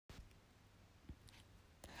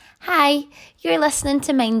Hi, you're listening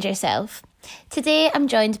to Mind Yourself. Today I'm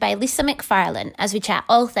joined by Lisa McFarlane as we chat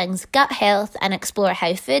all things gut health and explore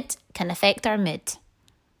how food can affect our mood.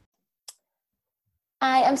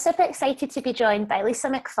 I am super excited to be joined by Lisa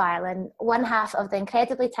McFarlane, one half of the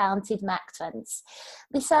incredibly talented Mac Twins.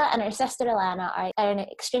 Lisa and her sister Alana are an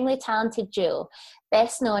extremely talented duo,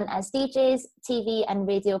 best known as DJs, TV and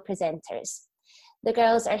radio presenters. The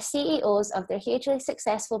girls are CEOs of their hugely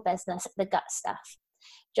successful business, The Gut Stuff.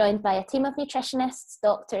 Joined by a team of nutritionists,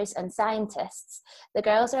 doctors, and scientists, the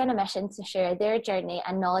girls are on a mission to share their journey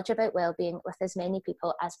and knowledge about well-being with as many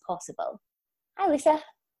people as possible. Hi, Lisa.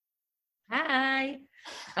 Hi.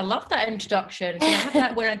 I love that introduction. Can I have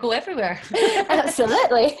that where I go everywhere?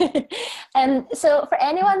 Absolutely. So for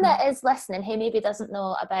anyone that is listening who maybe doesn't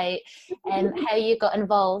know about how you got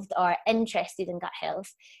involved or interested in gut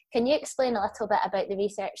health, can you explain a little bit about the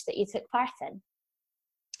research that you took part in?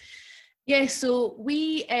 Yeah, so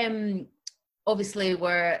we obviously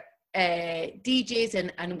were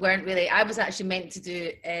DJs and weren't really. I was actually meant to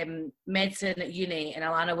do medicine at uni, and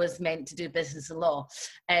Alana was meant to do business and law,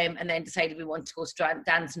 and then decided we wanted to go to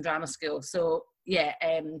dance and drama school. So yeah,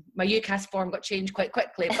 my UCAS form got changed quite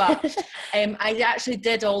quickly, but I actually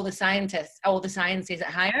did all the sciences at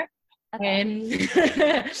Higher.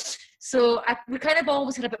 Okay. So we kind of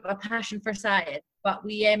always had a bit of a passion for science, but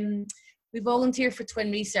we volunteer for Twin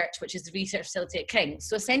Research, which is the research facility at King's.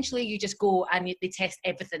 So essentially you just go and they test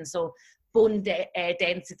everything. So bone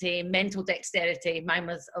density, mental dexterity. Mine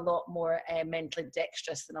was a lot more mentally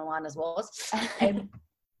dexterous than Alana's was.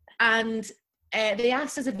 And they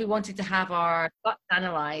asked us if we wanted to have our guts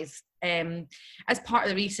analysed as part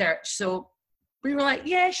of the research. So we were like,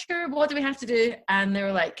 yeah, sure, what do we have to do? And they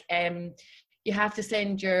were like, you have to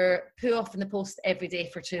send your poo off in the post every day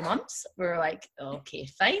for 2 months. We were like, okay,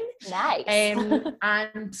 fine. Nice.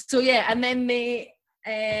 And so, yeah, and then they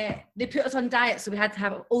put us on diet. So we had to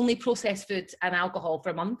have only processed food and alcohol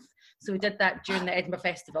for a month. So we did that during the Edinburgh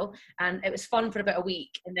Festival. And it was fun for about a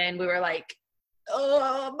week. And then we were like,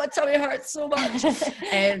 oh, my tummy hurts so much.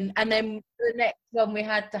 And then the next one, we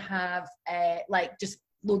had to have just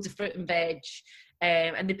loads of fruit and veg.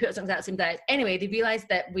 And they put us on that same diet. Anyway, they realised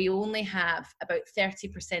that we only have about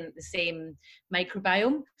 30% the same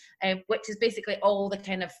microbiome, which is basically all the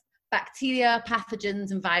kind of bacteria,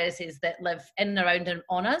 pathogens and viruses that live in and around and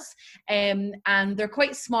on us. And they're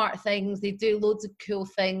quite smart things. They do loads of cool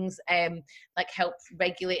things, like help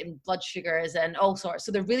regulating blood sugars and all sorts.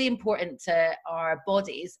 So they're really important to our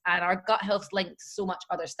bodies, and our gut health's linked to so much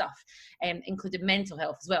other stuff, including mental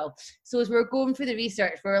health as well. So as we were going through the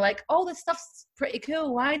research, we were like, oh, this stuff's pretty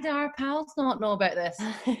cool. Why do our pals not know about this?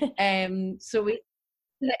 So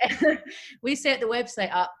we set the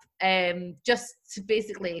website up just to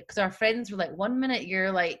basically, because our friends were like, 1 minute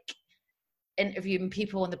you're like interviewing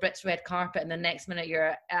people on the Brits red carpet, and the next minute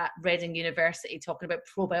you're at Reading University talking about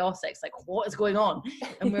probiotics. Like, what is going on?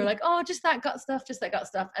 And we were like, oh, just that gut stuff.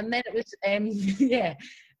 And then it was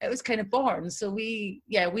it was kind of born. So we'd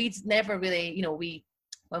never really,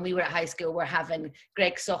 when we were at high school, we're having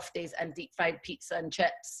Greg Softies and deep fried pizza and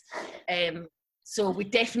chips. So we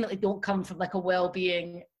definitely don't come from like a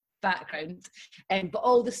well-being background. But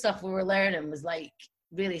all the stuff we were learning was like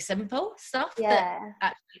really simple stuff that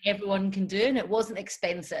actually everyone can do. And it wasn't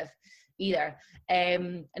expensive either.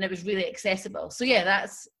 And it was really accessible. So yeah,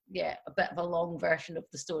 that's a bit of a long version of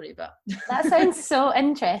the story, but that sounds so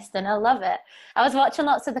interesting. I love it. I was watching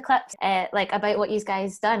lots of the clips about what you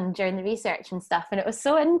guys done during the research and stuff, and it was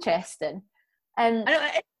so interesting. And I know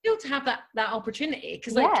it's cool to have that opportunity,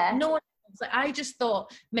 because no one. I just thought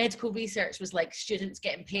medical research was like students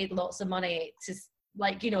getting paid lots of money to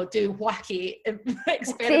do wacky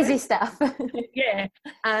experiments. Crazy stuff. Yeah.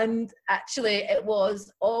 And actually it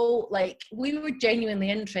was all like, we were genuinely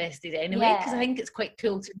interested anyway, because I think it's quite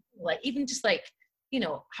cool to even just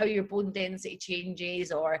how your bone density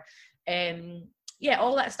changes, or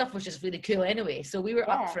all that stuff was just really cool anyway. So we were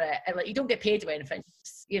up for it, and you don't get paid or anything,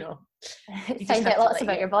 you find out lots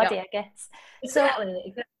about your body, I guess.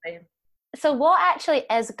 Exactly. So what actually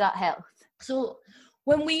is gut health? So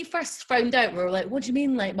when we first found out, we were like, what do you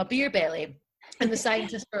mean, like my beer belly? And the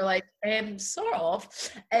scientists were like, sort of.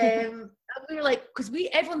 And we were like, because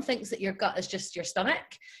everyone thinks that your gut is just your stomach,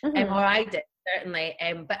 or I did, certainly.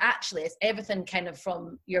 But actually it's everything kind of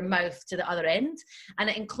from your mouth to the other end. And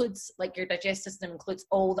it includes your digestive system, includes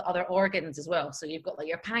all the other organs as well. So you've got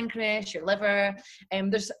your pancreas, your liver, and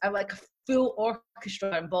there's a full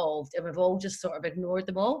orchestra involved, and we've all just sort of ignored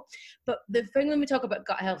them all. But the thing when we talk about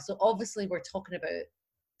gut health, so obviously we're talking about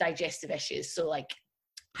digestive issues. So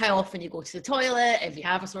how often you go to the toilet, if you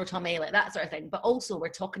have a sore tummy, that sort of thing. But also we're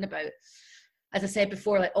talking about as I said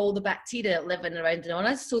before, like all the bacteria living around and on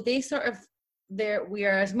us. So they sort of, we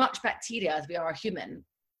are as much bacteria as we are human.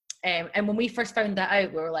 And when we first found that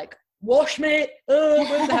out, we were like, wash me,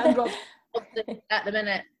 where's the hand rubs? At the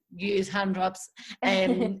minute, use hand rubs,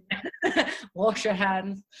 wash your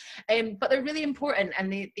hands. But they're really important,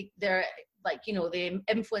 and they're like, you know, they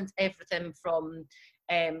influence everything from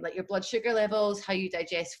like your blood sugar levels, how you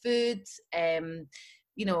digest foods,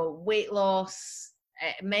 you know, weight loss,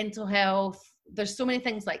 mental health. There's so many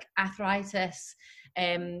things like arthritis,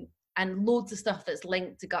 and loads of stuff that's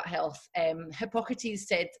linked to gut health. Hippocrates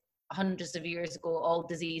said hundreds of years ago, all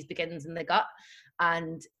disease begins in the gut.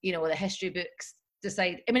 And, you know, the history books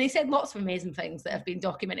decide, I mean, he said lots of amazing things that have been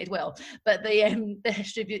documented well, but the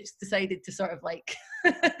history books decided to sort of like,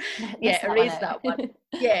 erase that one.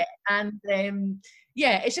 Yeah. And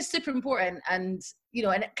yeah, it's just super important. And, you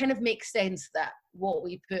know, and it kind of makes sense that what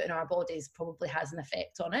we put in our bodies probably has an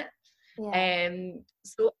effect on it. Yeah.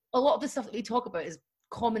 So a lot of the stuff that we talk about is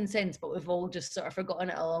common sense, but we've all just sort of forgotten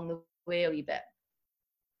it along the way a wee bit.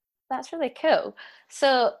 That's really cool.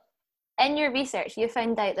 So in your research, you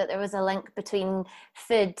found out that there was a link between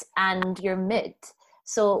food and your mood.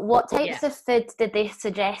 So what types of food did they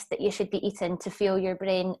suggest that you should be eating to fuel your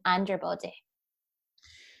brain and your body?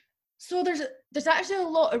 So there's actually a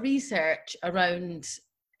lot of research around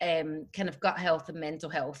kind of gut health and mental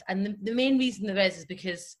health. And the main reason there is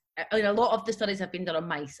because I mean, a lot of the studies have been done on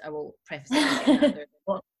mice. I will preface it. There's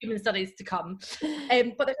a lot of human studies to come.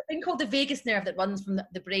 But there's a thing called the vagus nerve that runs from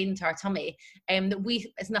the brain to our tummy.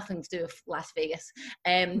 It's nothing to do with Las Vegas.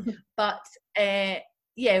 But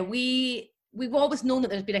we've always known that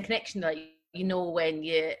there's been a connection, that you know, when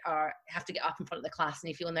you have to get up in front of the class and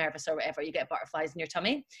you feel nervous or whatever, you get butterflies in your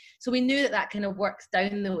tummy. So we knew that kind of works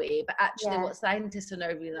down the way, but actually what scientists are now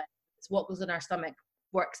realizing is what goes in our stomach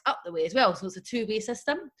works up the way as well. So it's a two-way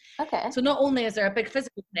system. Okay. So not only is there a big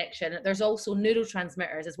physical connection, there's also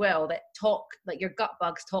neurotransmitters as well that talk, like your gut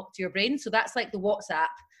bugs talk to your brain. So that's like the WhatsApp,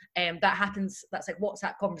 that's like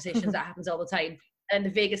WhatsApp conversations that happens all the time. And the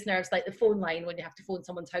vagus nerve's like the phone line when you have to phone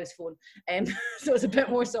someone's house phone. So it's a bit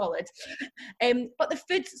more solid. But the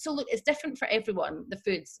foods, so look, it's different for everyone, the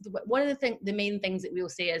foods. One of the main things that we'll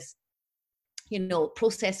say is, you know,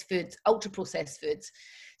 processed foods, ultra processed foods.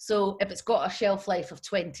 So if it's got a shelf life of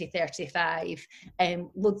 20, 35,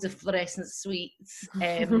 loads of fluorescent sweets,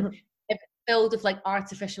 if it's filled with like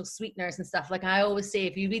artificial sweeteners and stuff, like I always say,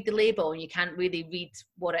 if you read the label and you can't really read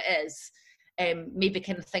what it is, maybe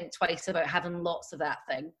kind of think twice about having lots of that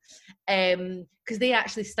thing, because they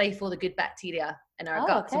actually stifle the good bacteria in our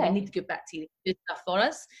gut. So we need the good bacteria, good stuff for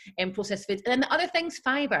us, and processed foods. And then the other thing's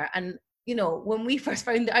fibre. And you know, when we first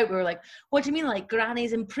found it out, we were like, what do you mean, like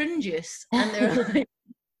grannies and prune juice? And they were like,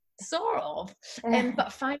 sort of.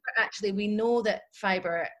 But fibre, actually, we know that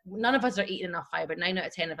fibre, none of us are eating enough fibre. 9 out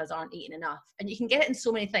of 10 of us aren't eating enough. And you can get it in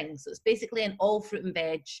so many things. So it's basically in all fruit and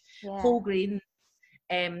veg, whole grains.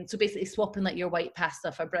 So basically swapping like your white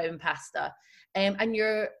pasta for brown pasta.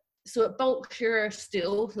 So it bulks your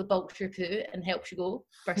stool, so it bulks your poo and helps you go,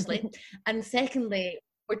 firstly. And secondly,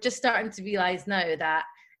 we're just starting to realise now that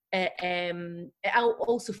it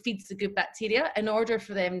also feeds the good bacteria in order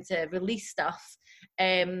for them to release stuff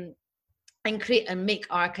and create and make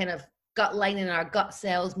our kind of gut lining, our gut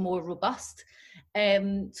cells more robust.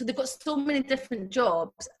 So they've got so many different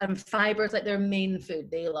jobs, and fibre is like their main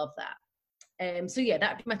food. They love that. So yeah,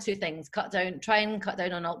 that'd be my two things. Try and cut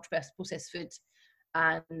down on ultra processed foods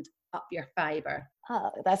and up your fibre.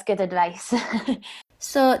 Oh, that's good advice.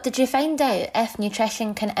 So did you find out if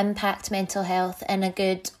nutrition can impact mental health in a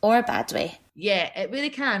good or bad way? Yeah, it really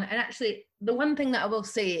can. And actually, the one thing that I will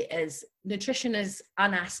say is nutrition is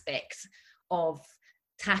an aspect of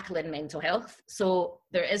tackling mental health. So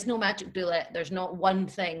there is no magic bullet. There's not one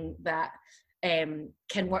thing that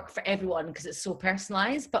can work for everyone because it's so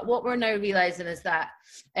personalized. But what we're now realizing is that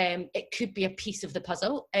it could be a piece of the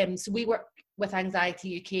puzzle. So we work with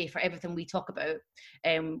Anxiety UK for everything we talk about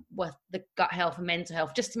with the gut health and mental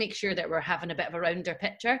health, just to make sure that we're having a bit of a rounder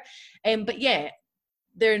picture. But yeah,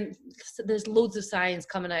 there's loads of science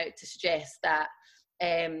coming out to suggest that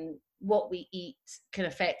what we eat can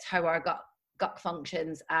affect how our gut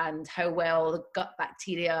functions and how well the gut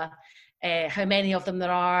bacteria, how many of them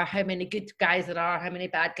there are, how many good guys there are, how many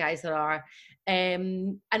bad guys there are.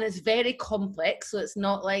 And it's very complex. So it's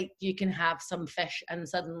not like you can have some fish and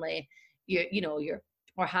suddenly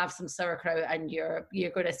or have some sauerkraut and you're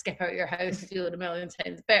going to skip out your house feeling a million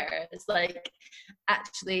times better. It's like,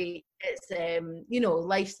 actually, it's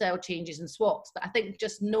lifestyle changes and swaps. But I think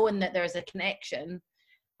just knowing that there's a connection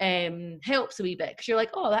helps a wee bit, because you're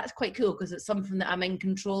like, oh, that's quite cool because it's something that I'm in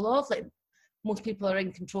control of. Like most people are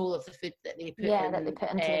in control of the food that they put, that they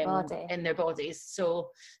put into their body. in their bodies. So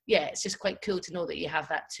yeah, it's just quite cool to know that you have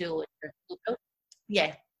that tool.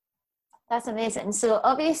 Yeah. That's amazing. So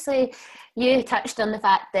obviously you touched on the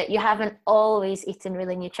fact that you haven't always eaten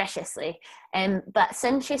really nutritiously, but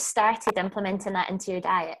since you started implementing that into your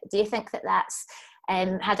diet, do you think that that's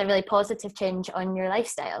had a really positive change on your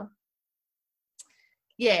lifestyle?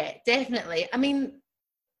 Yeah, definitely. I mean,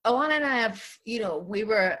 Alana and I have, we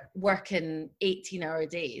were working 18-hour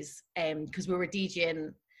days because we were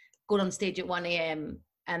DJing, going on stage at 1 a.m.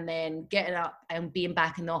 and then getting up and being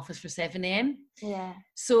back in the office for 7 a.m. Yeah.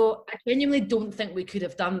 So I genuinely don't think we could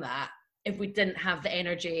have done that if we didn't have the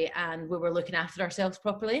energy and we were looking after ourselves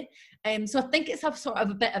properly. So I think it's sort of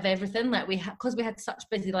a bit of everything. Like because we had such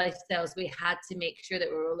busy lifestyles, we had to make sure that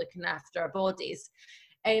we were looking after our bodies.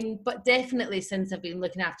 But definitely since I've been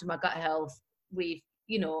looking after my gut health, we've,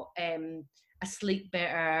 I sleep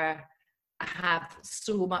better. I have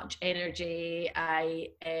so much energy.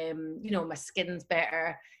 My skin's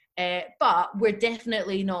better. But we're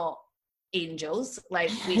definitely not angels.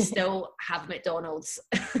 Like, we still have McDonald's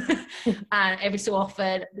and every so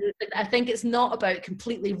often. I think it's not about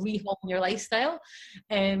completely rehauling your lifestyle.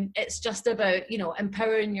 It's just about,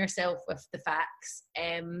 empowering yourself with the facts,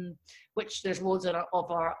 which there's loads on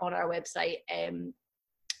our website.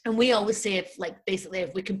 And we always say,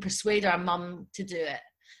 if we can persuade our mum to do it,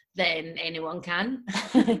 then anyone can.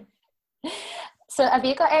 So have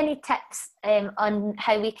you got any tips on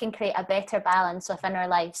how we can create a better balance within our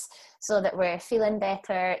lives so that we're feeling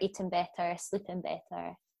better, eating better, sleeping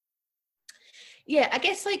better? Yeah, I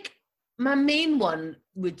guess my main one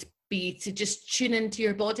would be to just tune into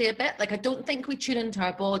your body a bit. I don't think we tune into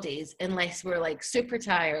our bodies unless we're super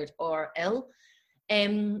tired or ill.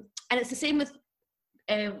 And it's the same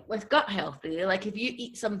with gut health, really. If you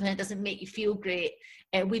eat something that doesn't make you feel great,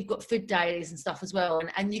 we've got food diaries and stuff as well,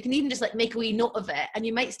 and you can even just make a wee note of it, and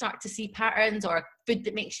you might start to see patterns, or food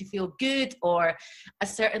that makes you feel good, or a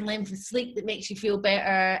certain length of sleep that makes you feel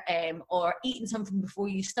better, or eating something before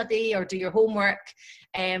you study or do your homework,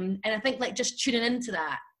 and I think just tuning into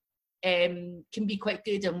that can be quite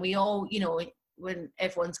good. And we all, when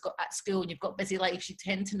everyone's got at school and you've got busy lives, you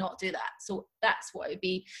tend to not do that. So that's what it would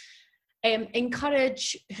be.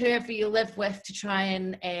 Encourage whoever you live with to try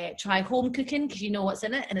and try home cooking, because you know what's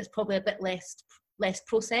in it and it's probably a bit less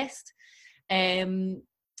processed. I mean,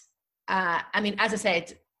 as I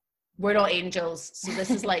said, we're not angels, so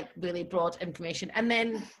this is really broad information. And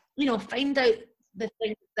then, find out the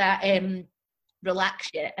things that relax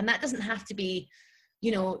you, and that doesn't have to be,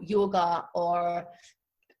 yoga or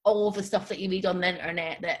all of the stuff that you read on the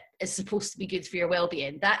internet that is supposed to be good for your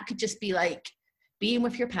well-being. That could just be being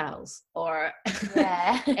with your pals, or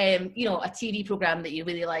yeah. a TV program that you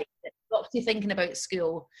really like that stops you thinking about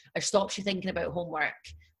school or stops you thinking about homework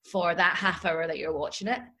for that half hour that you're watching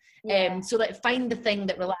it. Yeah. So find the thing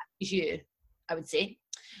that relaxes you, I would say.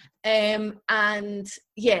 And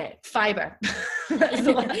yeah, fiber.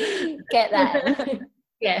 Get that.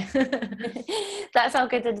 Yeah. That's all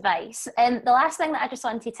good advice. And the last thing that I just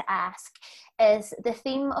wanted to ask is, the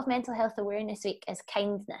theme of Mental Health Awareness Week is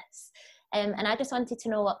kindness. And I just wanted to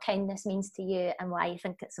know what kindness means to you and why you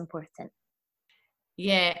think it's important.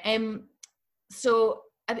 Yeah. So,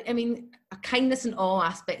 I mean, kindness in all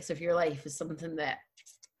aspects of your life is something that,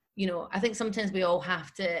 I think sometimes we all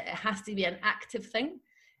it has to be an active thing,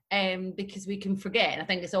 because we can forget. And I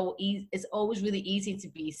think it's always really easy to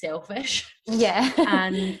be selfish. Yeah.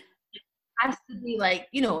 And it has to be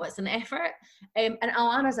it's an effort. And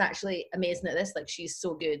Alana's actually amazing at this. She's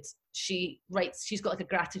so good. She's got a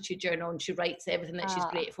gratitude journal, and she writes everything that she's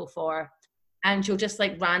grateful for. And she'll just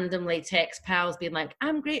randomly text pals being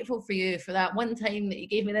I'm grateful for you for that one time that you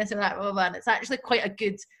gave me this or that, blah, blah, blah. And it's actually quite a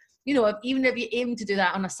good, even if you aim to do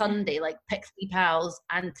that on a Sunday, pick 3 pals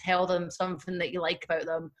and tell them something that you like about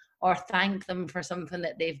them, or thank them for something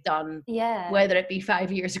that they've done, whether it be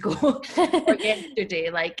 5 years ago or yesterday.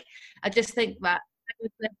 I just think that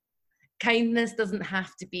kindness doesn't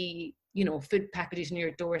have to be, food packages on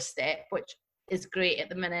your doorstep, which is great at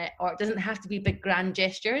the minute, or it doesn't have to be big grand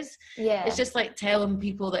gestures. Yeah. It's just telling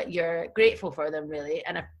people that you're grateful for them, really,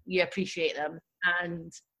 and you appreciate them.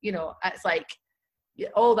 And, it's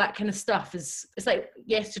all that kind of stuff it's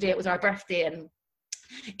yesterday it was our birthday, and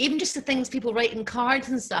even just the things people write in cards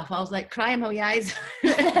and stuff, I was crying my eyes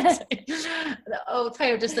all the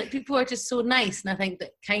time. Just people are just so nice. And I think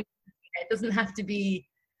that it doesn't have to be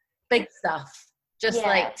big stuff. Just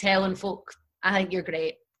telling folk, I think you're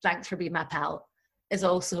great, thanks for being my pal, is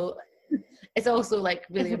also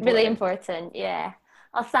really important. Really important. Yeah.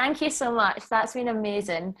 Well, thank you so much. That's been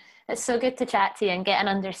amazing. It's so good to chat to you and get an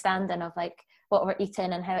understanding of what we're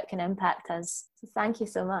eating and how it can impact us. So thank you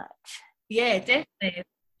so much. Yeah, definitely.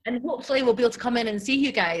 And hopefully we'll be able to come in and see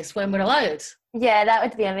you guys when we're allowed. Yeah, that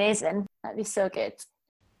would be amazing. That'd be so good.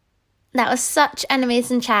 That was such an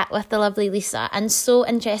amazing chat with the lovely Lisa, and so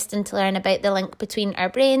interesting to learn about the link between our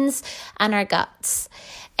brains and our guts.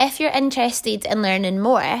 If you're interested in learning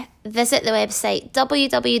more, visit the website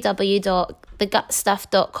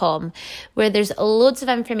www.thegutstuff.com, where there's loads of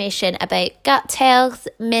information about gut health,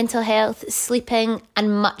 mental health, sleeping,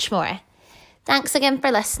 and much more. Thanks again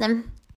for listening.